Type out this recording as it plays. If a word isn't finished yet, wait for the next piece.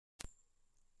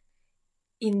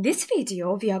In this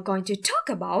video, we are going to talk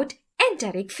about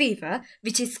enteric fever,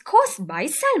 which is caused by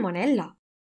Salmonella.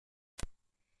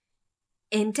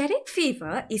 Enteric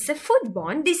fever is a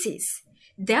foodborne disease.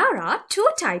 There are two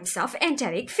types of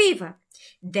enteric fever.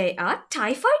 They are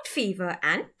typhoid fever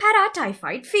and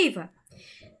paratyphoid fever.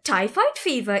 Typhoid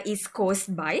fever is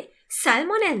caused by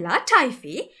Salmonella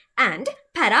Typhi and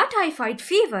paratyphoid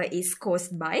fever is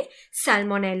caused by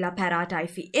Salmonella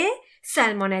Paratyphi A,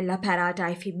 Salmonella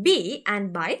Paratyphi B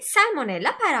and by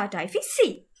Salmonella Paratyphi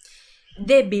C.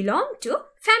 They belong to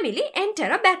family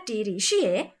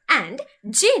Enterobactericiae and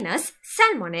genus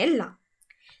Salmonella.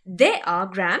 They are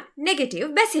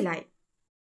gram-negative bacilli.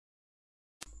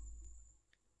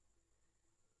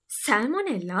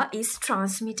 Salmonella is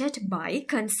transmitted by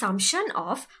consumption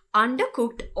of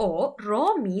undercooked or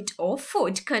raw meat or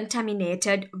food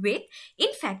contaminated with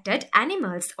infected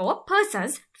animals or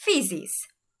persons' feces.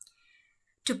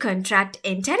 To contract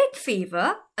enteric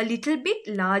fever, a little bit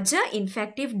larger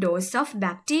infective dose of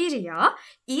bacteria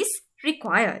is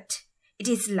required. It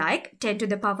is like 10 to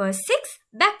the power 6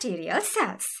 bacterial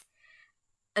cells.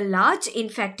 A large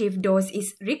infective dose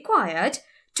is required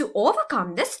to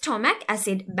overcome the stomach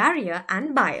acid barrier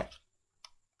and bile.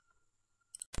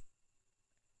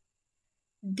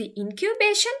 The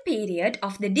incubation period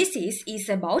of the disease is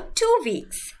about 2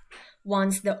 weeks.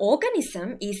 Once the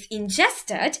organism is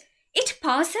ingested, it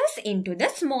passes into the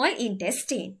small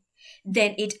intestine.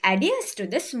 Then it adheres to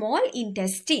the small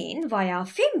intestine via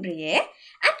fimbriae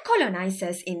and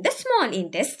colonizes in the small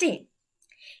intestine.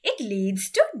 It leads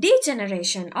to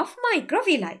degeneration of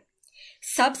microvilli.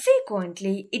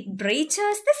 Subsequently, it breaches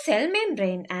the cell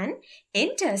membrane and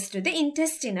enters to the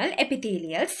intestinal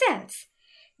epithelial cells.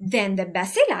 Then the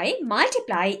bacilli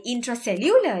multiply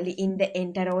intracellularly in the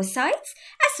enterocytes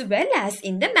as well as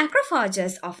in the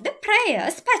macrophages of the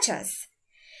Preyer's patches.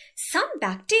 Some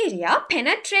bacteria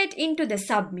penetrate into the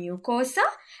submucosa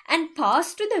and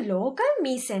pass to the local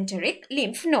mesenteric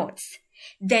lymph nodes.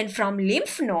 Then from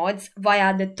lymph nodes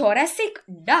via the thoracic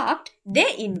duct,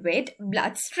 they invade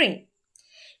bloodstream.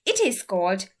 It is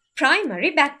called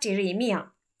primary bacteremia.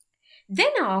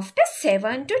 Then after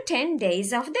 7 to 10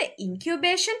 days of the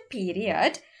incubation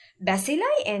period, bacilli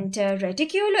enter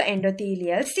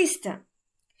reticuloendothelial system,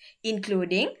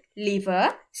 including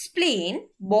liver, spleen,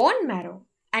 bone marrow,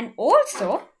 and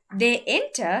also they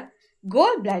enter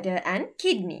gallbladder and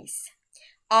kidneys.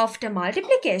 After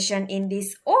multiplication in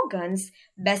these organs,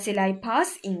 bacilli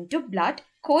pass into blood,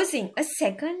 causing a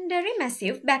secondary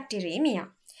massive bacteremia.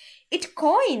 It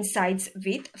coincides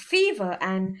with fever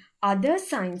and other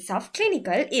signs of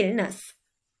clinical illness.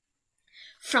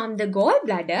 From the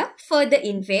gallbladder, further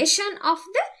invasion of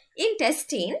the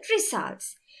intestine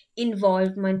results.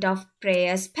 Involvement of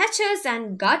Preyer's patches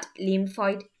and gut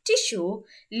lymphoid tissue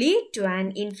lead to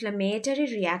an inflammatory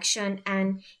reaction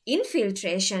and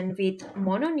infiltration with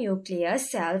mononuclear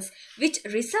cells, which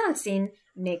results in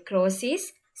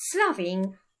necrosis,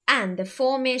 sloughing, and the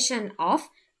formation of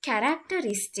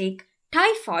characteristic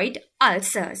typhoid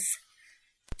ulcers.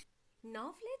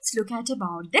 Now let's look at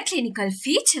about the clinical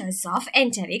features of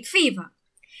enteric fever.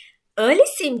 Early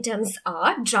symptoms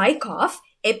are dry cough,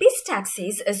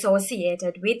 epistaxis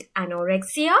associated with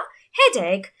anorexia,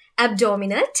 headache,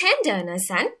 abdominal tenderness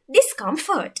and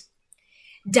discomfort.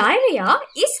 Diarrhea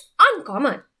is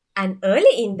uncommon and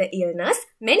early in the illness,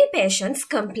 many patients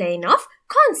complain of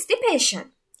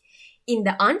constipation. In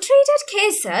the untreated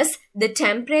cases, the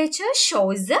temperature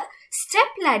shows a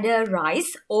step-ladder rise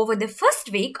over the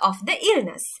first week of the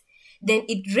illness. Then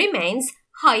it remains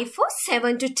high for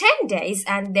 7 to 10 days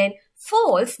and then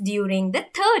falls during the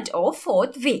 3rd or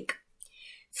 4th week.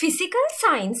 Physical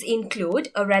signs include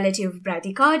a relative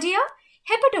bradycardia,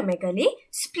 hepatomegaly,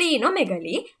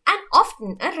 splenomegaly, and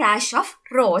often a rash of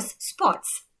rose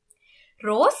spots.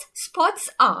 Rose spots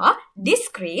are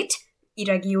discrete,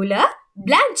 irregular,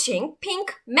 blanching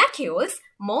pink macules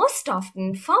most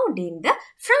often found in the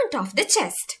front of the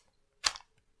chest.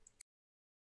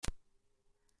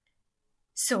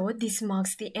 So this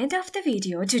marks the end of the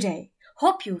video today.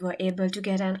 Hope you were able to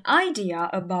get an idea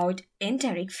about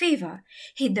enteric fever.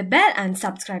 Hit the bell and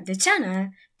subscribe the channel.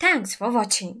 Thanks for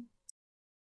watching.